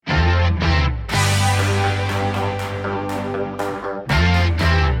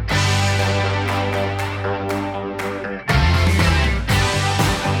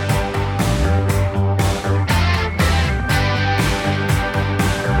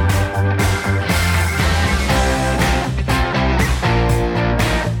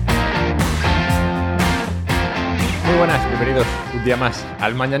Un día más,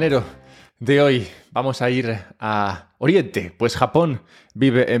 al mañanero de hoy vamos a ir a Oriente, pues Japón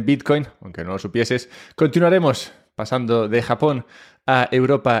vive en Bitcoin, aunque no lo supieses. Continuaremos pasando de Japón a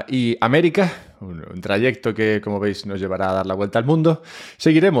Europa y América, un trayecto que, como veis, nos llevará a dar la vuelta al mundo.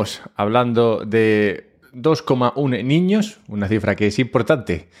 Seguiremos hablando de 2,1 niños, una cifra que es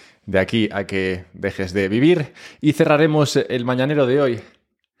importante de aquí a que dejes de vivir. Y cerraremos el mañanero de hoy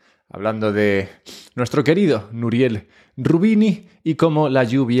hablando de nuestro querido Nuriel Rubini y cómo la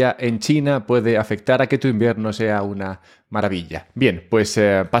lluvia en China puede afectar a que tu invierno sea una maravilla. Bien, pues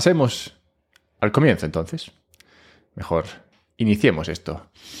pasemos al comienzo entonces. Mejor, iniciemos esto.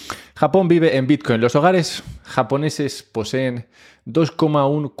 Japón vive en Bitcoin. Los hogares japoneses poseen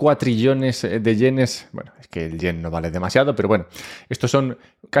 2,1 cuatrillones de yenes. Bueno, es que el yen no vale demasiado, pero bueno, estos son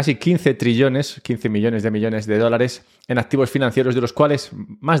casi 15 trillones, 15 millones de dólares en activos financieros, de los cuales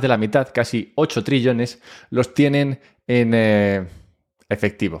más de la mitad, casi 8 trillones, los tienen en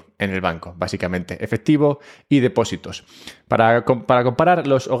efectivo, en el banco, básicamente. Efectivo y depósitos. Para comparar,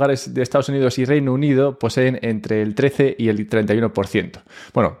 los hogares de Estados Unidos y Reino Unido poseen entre el 13 y el 31%.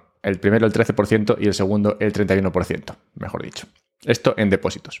 Bueno, el primero el 13% y el segundo el 31%, mejor dicho. Esto en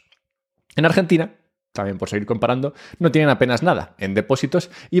depósitos. En Argentina, también por seguir comparando, no tienen apenas nada en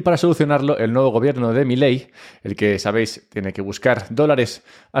depósitos, y para solucionarlo el nuevo gobierno de Milei, el que sabéis tiene que buscar dólares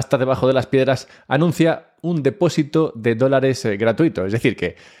hasta debajo de las piedras, anuncia un depósito de dólares gratuito. Es decir,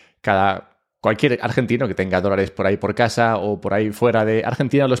 que cualquier argentino que tenga dólares por ahí por casa o por ahí fuera de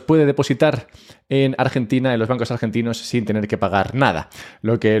Argentina los puede depositar en Argentina, en los bancos argentinos, sin tener que pagar nada.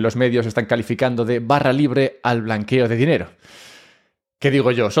 Lo que los medios están calificando de barra libre al blanqueo de dinero. ¿Qué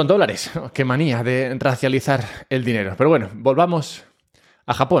digo yo? Son dólares. Qué manía de racializar el dinero. Pero bueno, volvamos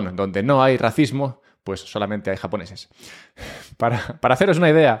a Japón, donde no hay racismo, pues solamente hay japoneses. Para haceros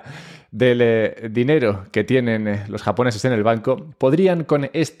una idea del dinero que tienen los japoneses en el banco, podrían con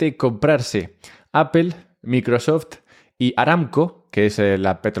este comprarse Apple, Microsoft y Aramco, que es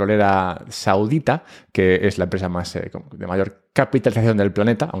la petrolera saudita, que es la empresa más de mayor capitalización del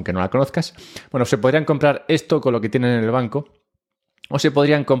planeta, aunque no la conozcas. Bueno, se podrían comprar esto con lo que tienen en el banco, o se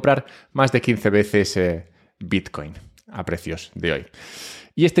podrían comprar más de 15 veces Bitcoin a precios de hoy.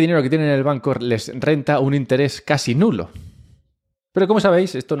 Y este dinero que tienen en el banco les renta un interés casi nulo. Pero como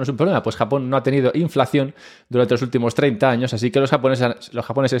sabéis, esto no es un problema, pues Japón no ha tenido inflación durante los últimos 30 años, así que los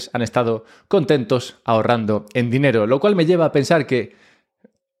japoneses han estado contentos ahorrando en dinero, lo cual me lleva a pensar que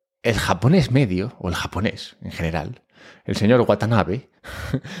el japonés medio, o el japonés en general, el señor Watanabe,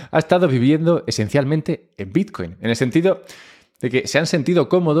 ha estado viviendo esencialmente en Bitcoin, en el sentido de que se han sentido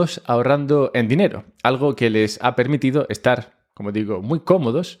cómodos ahorrando en dinero, algo que les ha permitido estar, como digo, muy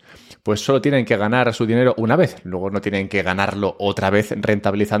cómodos, pues solo tienen que ganar su dinero una vez, luego no tienen que ganarlo otra vez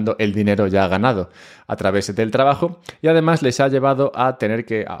rentabilizando el dinero ya ganado a través del trabajo, y además les ha llevado a tener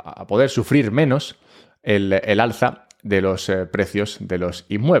a poder sufrir menos el alza de los precios de los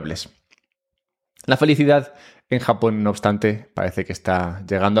inmuebles. La felicidad en Japón, no obstante, parece que está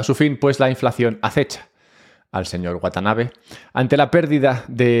llegando a su fin, pues la inflación acecha al señor Watanabe. Ante la pérdida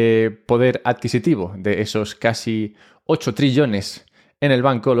de poder adquisitivo de esos casi 8 trillones en el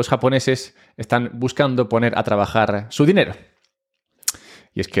banco, los japoneses están buscando poner a trabajar su dinero.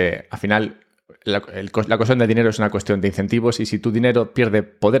 Y es que, al final, la cuestión del dinero es una cuestión de incentivos, y si tu dinero pierde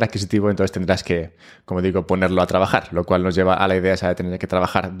poder adquisitivo, entonces tendrás que, como digo, ponerlo a trabajar, lo cual nos lleva a la idea esa de tener que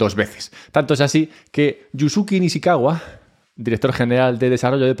trabajar 2 veces. Tanto es así que Yusuke Nishikawa, director general de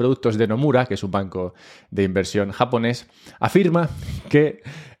desarrollo de productos de Nomura, que es un banco de inversión japonés, afirma que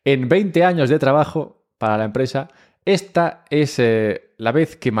en 20 años de trabajo para la empresa, esta es la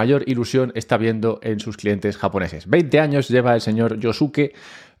vez que mayor ilusión está viendo en sus clientes japoneses. 20 años lleva el señor Yosuke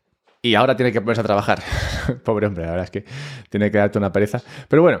y ahora tiene que ponerse a trabajar. Pobre hombre, la verdad es que tiene que darte una pereza.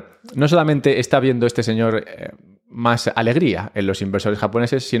 Pero bueno, no solamente está viendo este señor más alegría en los inversores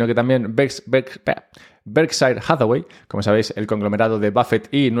japoneses, sino que también Berkshire Hathaway, como sabéis, el conglomerado de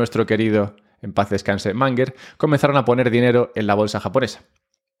Buffett y nuestro querido, en paz descanse, Munger, comenzaron a poner dinero en la bolsa japonesa.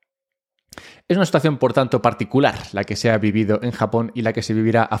 Es una situación, por tanto, particular la que se ha vivido en Japón y la que se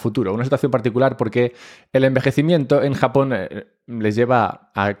vivirá a futuro. Una situación particular porque el envejecimiento en Japón les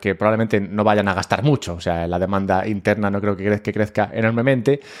lleva a que probablemente no vayan a gastar mucho. O sea, la demanda interna no creo que crezca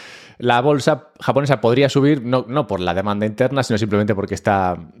enormemente. La bolsa japonesa podría subir no por la demanda interna, sino simplemente porque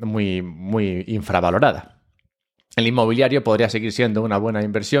está muy, muy infravalorada. El inmobiliario podría seguir siendo una buena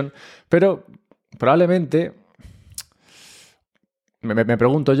inversión, pero probablemente me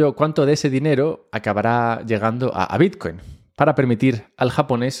pregunto yo cuánto de ese dinero acabará llegando a Bitcoin para permitir al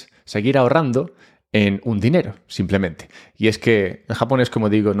japonés seguir ahorrando en un dinero, simplemente. Y es que el japonés, como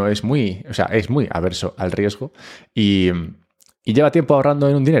digo, es muy averso al riesgo y Y lleva tiempo ahorrando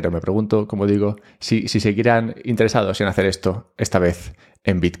en un dinero. Me pregunto, como digo, si seguirán interesados en hacer esto, esta vez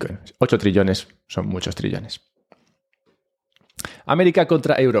en Bitcoin. 8 trillones son muchos trillones. América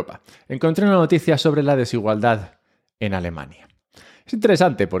contra Europa. Encontré una noticia sobre la desigualdad en Alemania. Es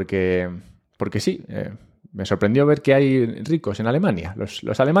interesante porque sí, me sorprendió ver que hay ricos en Alemania.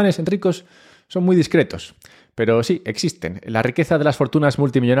 Los alemanes ricos son muy discretos, pero sí, existen. La riqueza de las fortunas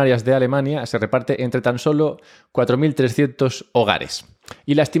multimillonarias de Alemania se reparte entre tan solo 4.300 hogares.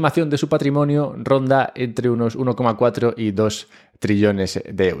 Y la estimación de su patrimonio ronda entre unos 1,4 y 2 trillones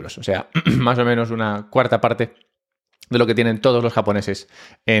de euros. O sea, más o menos una cuarta parte de lo que tienen todos los japoneses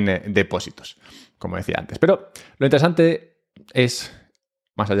en depósitos, como decía antes. Pero lo interesante es,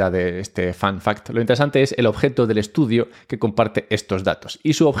 más allá de este fun fact, lo interesante es el objeto del estudio que comparte estos datos.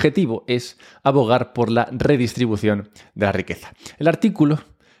 Y su objetivo es abogar por la redistribución de la riqueza. El artículo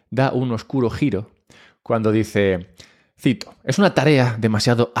da un oscuro giro cuando dice, cito, es una tarea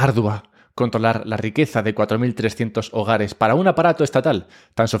demasiado ardua controlar la riqueza de 4.300 hogares para un aparato estatal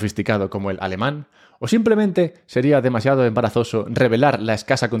tan sofisticado como el alemán, o simplemente sería demasiado embarazoso revelar la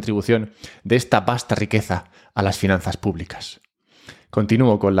escasa contribución de esta vasta riqueza a las finanzas públicas.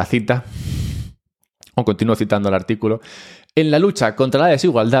 Continúo con la cita, o continúo citando el artículo. En la lucha contra la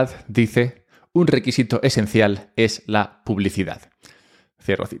desigualdad, dice, un requisito esencial es la publicidad.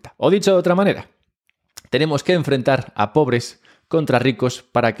 Cierro cita. O dicho de otra manera, tenemos que enfrentar a pobres contra ricos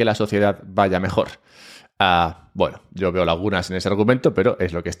para que la sociedad vaya mejor. Bueno, yo veo lagunas en ese argumento, pero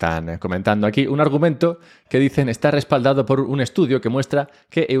es lo que están comentando aquí. Un argumento que dicen está respaldado por un estudio que muestra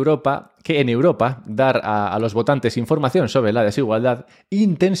que en Europa dar a los votantes información sobre la desigualdad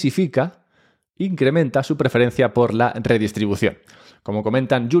incrementa su preferencia por la redistribución. Como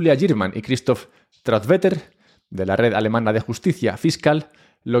comentan Julia Girman y Christoph Trautwetter, de la Red Alemana de Justicia Fiscal,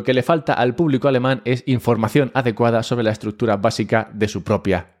 lo que le falta al público alemán es información adecuada sobre la estructura básica de su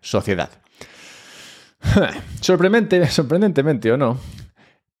propia sociedad. Sorprendentemente o no,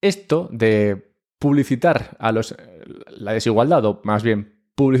 esto de publicitar la desigualdad, o más bien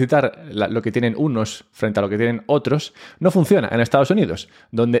publicitar lo que tienen unos frente a lo que tienen otros, no funciona en Estados Unidos,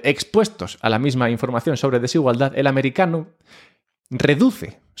 donde expuestos a la misma información sobre desigualdad, el americano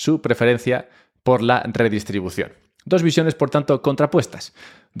reduce su preferencia por la redistribución. Dos visiones, por tanto, contrapuestas,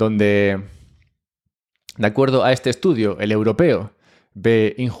 donde, de acuerdo a este estudio, el europeo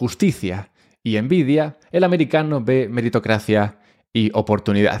ve injusticia y envidia, el americano ve meritocracia y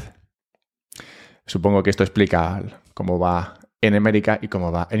oportunidad. Supongo que esto explica cómo va en América y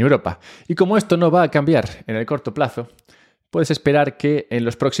cómo va en Europa. Y como esto no va a cambiar en el corto plazo, puedes esperar que en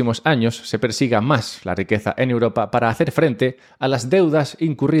los próximos años se persiga más la riqueza en Europa para hacer frente a las deudas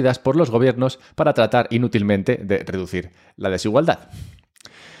incurridas por los gobiernos para tratar inútilmente de reducir la desigualdad.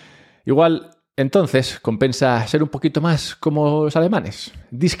 Igual, entonces, compensa ser un poquito más como los alemanes,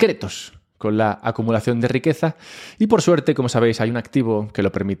 discretos con la acumulación de riqueza, y por suerte, como sabéis, hay un activo que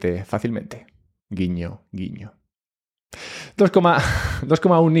lo permite fácilmente. Guiño, guiño.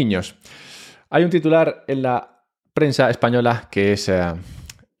 2,1 niños. Hay un titular en la prensa española que es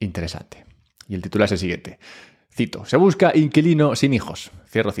interesante. Y el titular es el siguiente. Cito, se busca inquilino sin hijos.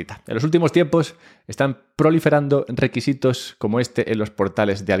 Cierro cita. En los últimos tiempos están proliferando requisitos como este en los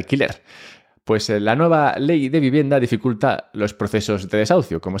portales de alquiler. Pues la nueva ley de vivienda dificulta los procesos de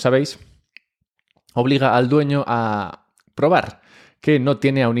desahucio. Como sabéis, obliga al dueño a probar que no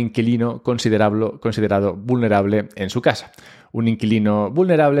tiene a un inquilino considerado vulnerable en su casa. Un inquilino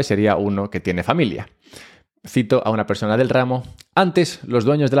vulnerable sería uno que tiene familia. Cito a una persona del ramo. Antes, los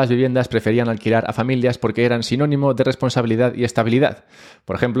dueños de las viviendas preferían alquilar a familias porque eran sinónimo de responsabilidad y estabilidad.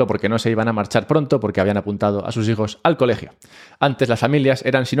 Por ejemplo, porque no se iban a marchar pronto porque habían apuntado a sus hijos al colegio. Antes las familias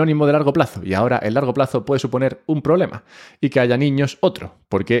eran sinónimo de largo plazo y ahora el largo plazo puede suponer un problema. Y que haya niños, otro,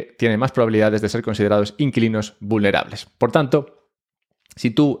 porque tienen más probabilidades de ser considerados inquilinos vulnerables. Por tanto, si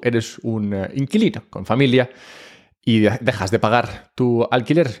tú eres un inquilino con familia y dejas de pagar tu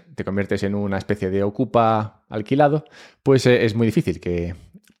alquiler, te conviertes en una especie de ocupa alquilado, pues es muy difícil que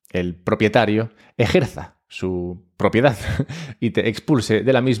el propietario ejerza su propiedad y te expulse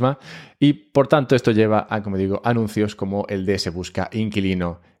de la misma, y por tanto esto lleva a, como digo, anuncios como el de se busca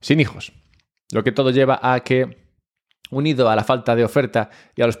inquilino sin hijos. Lo que todo lleva a que, unido a la falta de oferta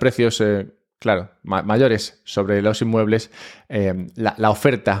y a los precios mayores sobre los inmuebles, la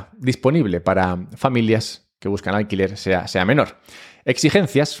oferta disponible para familias que buscan alquiler sea menor.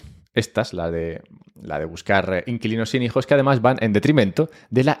 Exigencias, estas, la de buscar inquilinos sin hijos, que además van en detrimento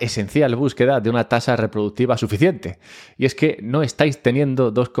de la esencial búsqueda de una tasa reproductiva suficiente. Y es que no estáis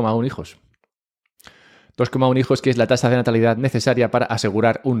teniendo 2,1 hijos. 2,1 hijos, que es la tasa de natalidad necesaria para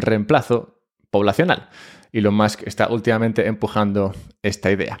asegurar un reemplazo poblacional. Elon Musk está últimamente empujando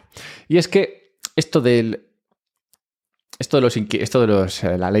esta idea. Y es que esto de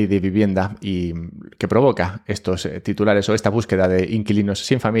la ley de vivienda y que provoca estos titulares o esta búsqueda de inquilinos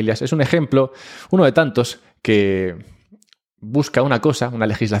sin familias es un ejemplo, uno de tantos, que busca una cosa, una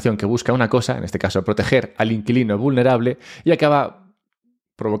legislación que busca una cosa, en este caso proteger al inquilino vulnerable, y acaba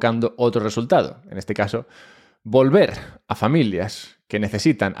provocando otro resultado, en este caso volver a familias que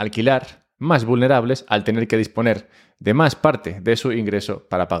necesitan alquilar más vulnerables al tener que disponer de más parte de su ingreso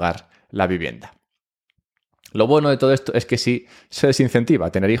para pagar la vivienda. Lo bueno de todo esto es que si se desincentiva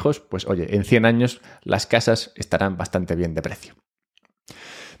a tener hijos, pues oye, en 100 años las casas estarán bastante bien de precio.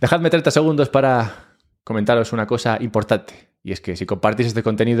 Dejadme 30 segundos para comentaros una cosa importante, y es que si compartís este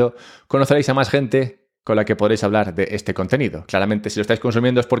contenido, conoceréis a más gente con la que podréis hablar de este contenido. Claramente, si lo estáis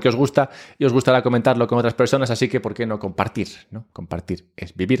consumiendo es porque os gusta y os gustará comentarlo con otras personas, así que ¿por qué no compartir? ¿No? Compartir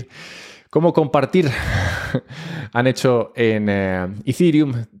es vivir. ¿Cómo compartir? Han hecho en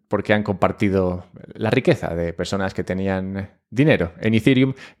Ethereum, porque han compartido la riqueza de personas que tenían dinero en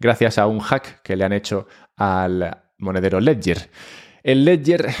Ethereum gracias a un hack que le han hecho al monedero Ledger. El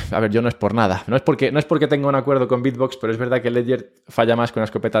Ledger, a ver, yo no es por nada, no es porque tenga un acuerdo con Bitbox, pero es verdad que el Ledger falla más que una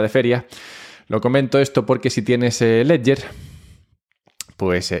escopeta de feria. Lo comento esto porque si tienes Ledger,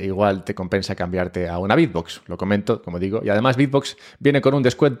 pues igual te compensa cambiarte a una Bitbox. Lo comento, como digo, y además Bitbox viene con un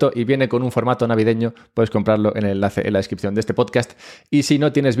descuento y viene con un formato navideño. Puedes comprarlo en el enlace en la descripción de este podcast. Y si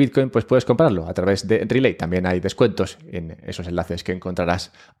no tienes Bitcoin, pues puedes comprarlo a través de Relay. También hay descuentos en esos enlaces que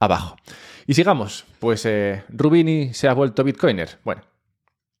encontrarás abajo. Y sigamos, pues Rubini se ha vuelto Bitcoiner. Bueno,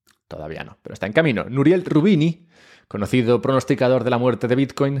 todavía no, pero está en camino. Nouriel Roubini, conocido pronosticador de la muerte de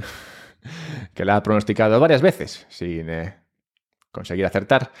Bitcoin, que la ha pronosticado varias veces sin conseguir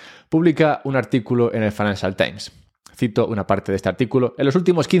acertar, publica un artículo en el Financial Times. Cito una parte de este artículo. En los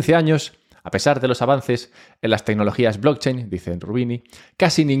últimos 15 años, a pesar de los avances en las tecnologías blockchain, dice Roubini,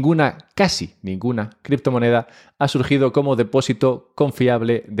 casi ninguna criptomoneda ha surgido como depósito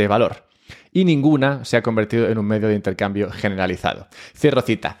confiable de valor. Y ninguna se ha convertido en un medio de intercambio generalizado. Cierro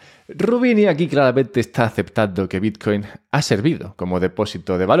cita. Roubini aquí claramente está aceptando que Bitcoin ha servido como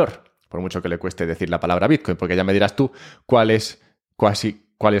depósito de valor. Por mucho que le cueste decir la palabra Bitcoin, porque ya me dirás tú cuáles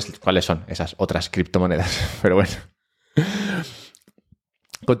son esas otras criptomonedas. Pero bueno.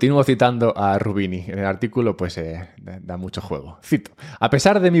 Continúo citando a Roubini. En el artículo pues da mucho juego. Cito. A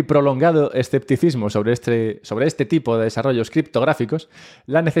pesar de mi prolongado escepticismo sobre este tipo de desarrollos criptográficos,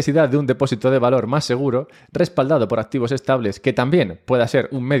 la necesidad de un depósito de valor más seguro, respaldado por activos estables que también pueda ser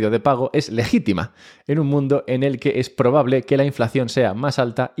un medio de pago, es legítima en un mundo en el que es probable que la inflación sea más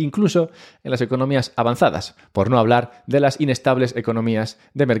alta, incluso en las economías avanzadas, por no hablar de las inestables economías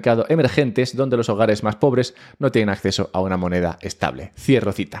de mercado emergentes donde los hogares más pobres no tienen acceso a una moneda estable.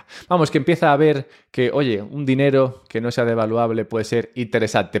 Cierro cita. Vamos, que empieza a ver que, oye, un dinero que no sea devaluable puede ser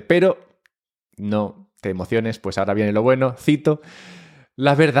interesante, pero no te emociones, pues ahora viene lo bueno. Cito,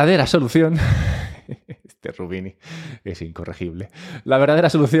 la verdadera solución... Este Roubini es incorregible. La verdadera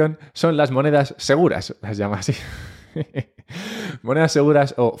solución son las monedas seguras, las llama así. Monedas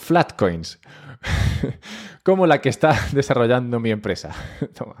seguras o flatcoins, como la que está desarrollando mi empresa.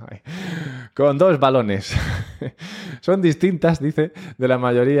 Toma, ahí. Con 2 balones. Son distintas, dice, de la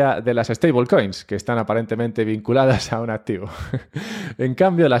mayoría de las stablecoins, que están aparentemente vinculadas a un activo. En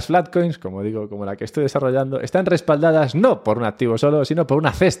cambio, las flatcoins, como digo, como la que estoy desarrollando, están respaldadas no por un activo solo, sino por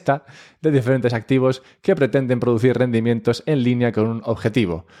una cesta de diferentes activos que pretenden producir rendimientos en línea con un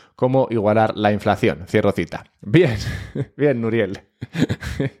objetivo, como igualar la inflación. Cierro cita. Bien, bien, Nouriel.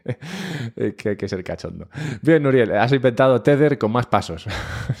 Que hay que ser cachondo. Bien, Nouriel, has inventado Tether con más pasos.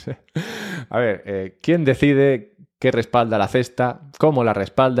 A ver, ¿quién decide qué respalda la cesta? ¿Cómo la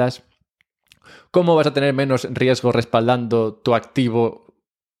respaldas? ¿Cómo vas a tener menos riesgo respaldando tu activo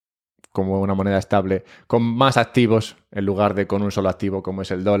como una moneda estable con más activos en lugar de con un solo activo como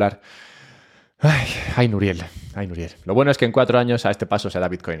es el dólar? Ay, Nouriel. Lo bueno es que en 4 años a este paso será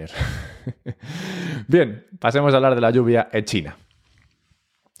Bitcoiner. Bien, pasemos a hablar de la lluvia en China.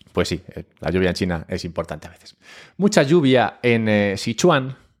 Pues sí, la lluvia en China es importante a veces. Mucha lluvia en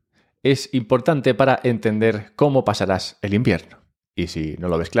Sichuan es importante para entender cómo pasarás el invierno. Y si no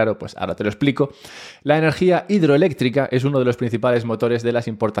lo ves claro, pues ahora te lo explico. La energía hidroeléctrica es uno de los principales motores de las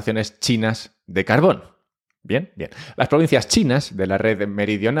importaciones chinas de carbón. Bien. Las provincias chinas de la red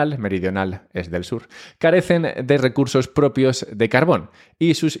meridional es del sur, carecen de recursos propios de carbón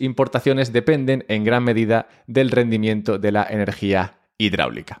y sus importaciones dependen en gran medida del rendimiento de la energía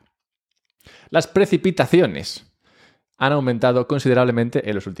hidráulica. Las precipitaciones han aumentado considerablemente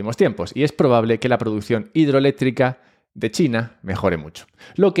en los últimos tiempos y es probable que la producción hidroeléctrica de China mejore mucho.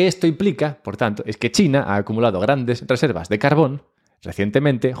 Lo que esto implica, por tanto, es que China ha acumulado grandes reservas de carbón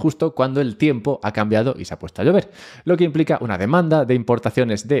recientemente, justo cuando el tiempo ha cambiado y se ha puesto a llover, lo que implica una demanda de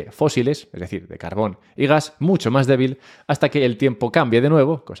importaciones de fósiles, es decir, de carbón y gas, mucho más débil hasta que el tiempo cambie de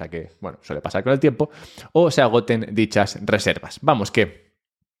nuevo, cosa que, suele pasar con el tiempo, o se agoten dichas reservas. Vamos, que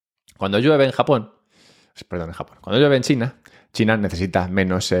cuando llueve en cuando llueve en China necesita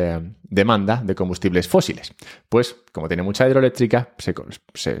menos demanda de combustibles fósiles, pues como tiene mucha hidroeléctrica,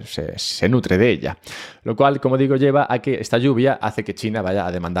 se nutre de ella. Lo cual, como digo, lleva a que esta lluvia hace que China vaya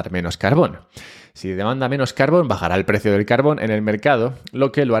a demandar menos carbón. Si demanda menos carbón, bajará el precio del carbón en el mercado,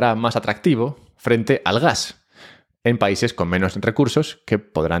 lo que lo hará más atractivo frente al gas en países con menos recursos que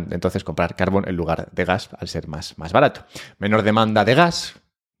podrán entonces comprar carbón en lugar de gas al ser más barato. Menor demanda de gas,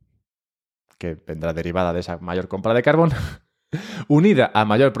 que vendrá derivada de esa mayor compra de carbón, unida a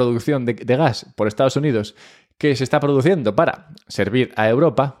mayor producción de gas por Estados Unidos que se está produciendo para servir a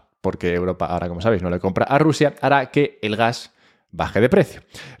Europa, porque Europa ahora, como sabéis, no le compra a Rusia, hará que el gas baje de precio,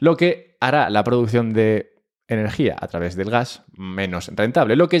 lo que hará la producción de energía a través del gas menos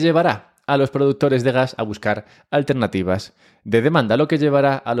rentable, lo que llevará a los productores de gas a buscar alternativas de demanda, lo que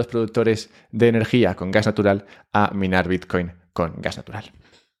llevará a los productores de energía con gas natural a minar Bitcoin con gas natural.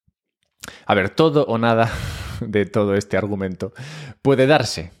 A ver, todo o nada de todo este argumento puede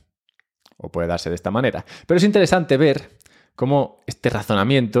darse de esta manera. Pero es interesante ver cómo este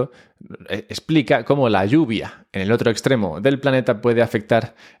razonamiento explica cómo la lluvia en el otro extremo del planeta puede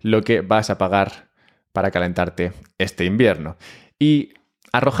afectar lo que vas a pagar para calentarte este invierno. Y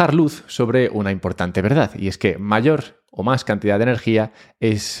arrojar luz sobre una importante verdad, y es que mayor o más cantidad de energía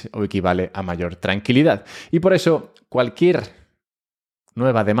es o equivale a mayor tranquilidad. Y por eso cualquier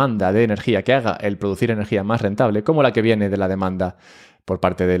nueva demanda de energía que haga el producir energía más rentable, como la que viene de la demanda por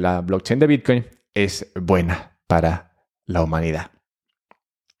parte de la blockchain de Bitcoin, es buena para la humanidad.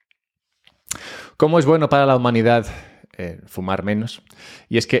 ¿Cómo es bueno para la humanidad fumar menos?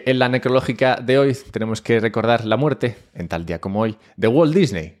 Y es que en la necrológica de hoy tenemos que recordar la muerte, en tal día como hoy, de Walt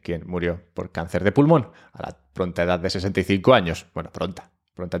Disney, quien murió por cáncer de pulmón a la pronta edad de 65 años. Bueno, pronta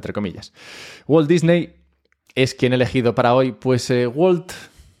entre comillas. Walt Disney es quien he elegido para hoy. Pues Walt,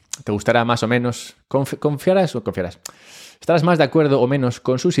 te gustará más o menos, confiarás. Estarás más de acuerdo o menos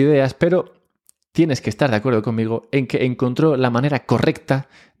con sus ideas, pero tienes que estar de acuerdo conmigo en que encontró la manera correcta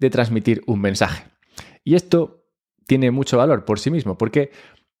de transmitir un mensaje. Y esto tiene mucho valor por sí mismo, porque,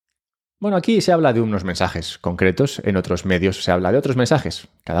 aquí se habla de unos mensajes concretos, en otros medios se habla de otros mensajes,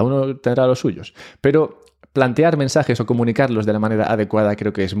 cada uno tendrá los suyos, pero plantear mensajes o comunicarlos de la manera adecuada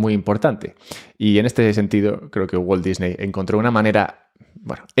creo que es muy importante. Y en este sentido, creo que Walt Disney encontró una manera,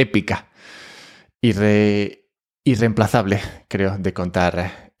 épica, irreemplazable, creo, de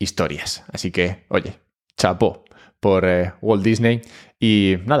contar historias. Así que, oye, chapó por Walt Disney.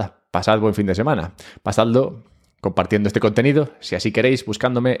 Y nada, pasad buen fin de semana. Pasadlo compartiendo este contenido, si así queréis,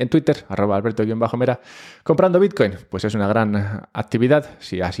 buscándome en Twitter, @alberto_mera, comprando Bitcoin. Pues es una gran actividad.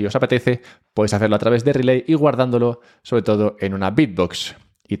 Si así os apetece, podéis hacerlo a través de Relay y guardándolo, sobre todo, en una Bitbox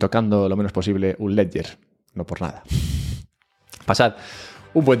y tocando lo menos posible un Ledger. No por nada. Pasad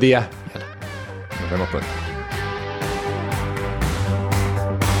un buen día y nos vemos pronto.